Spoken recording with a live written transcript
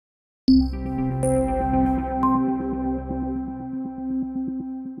So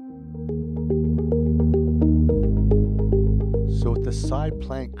with the side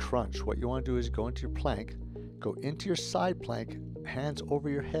plank crunch, what you want to do is go into your plank, go into your side plank, hands over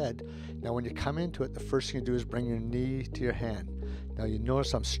your head. Now when you come into it, the first thing you do is bring your knee to your hand. Now you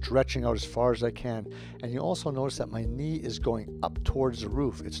notice I'm stretching out as far as I can, and you also notice that my knee is going up towards the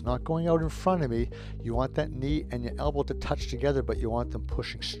roof. It's not going out in front of me. You want that knee and your elbow to touch together, but you want them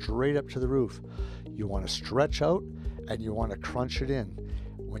pushing straight up to the roof. You want to stretch out and you want to crunch it in.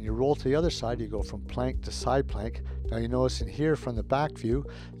 When you roll to the other side, you go from plank to side plank. Now you notice in here from the back view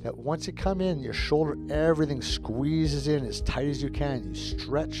that once you come in, your shoulder, everything squeezes in as tight as you can. You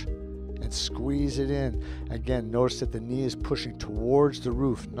stretch and squeeze it in. Again, notice that the knee is pushing towards the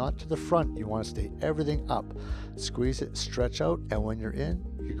roof, not to the front. You want to stay everything up. Squeeze it, stretch out, and when you're in,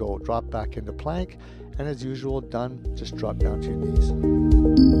 you go drop back into plank, and as usual, done, just drop down to your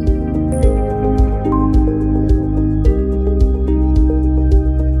knees.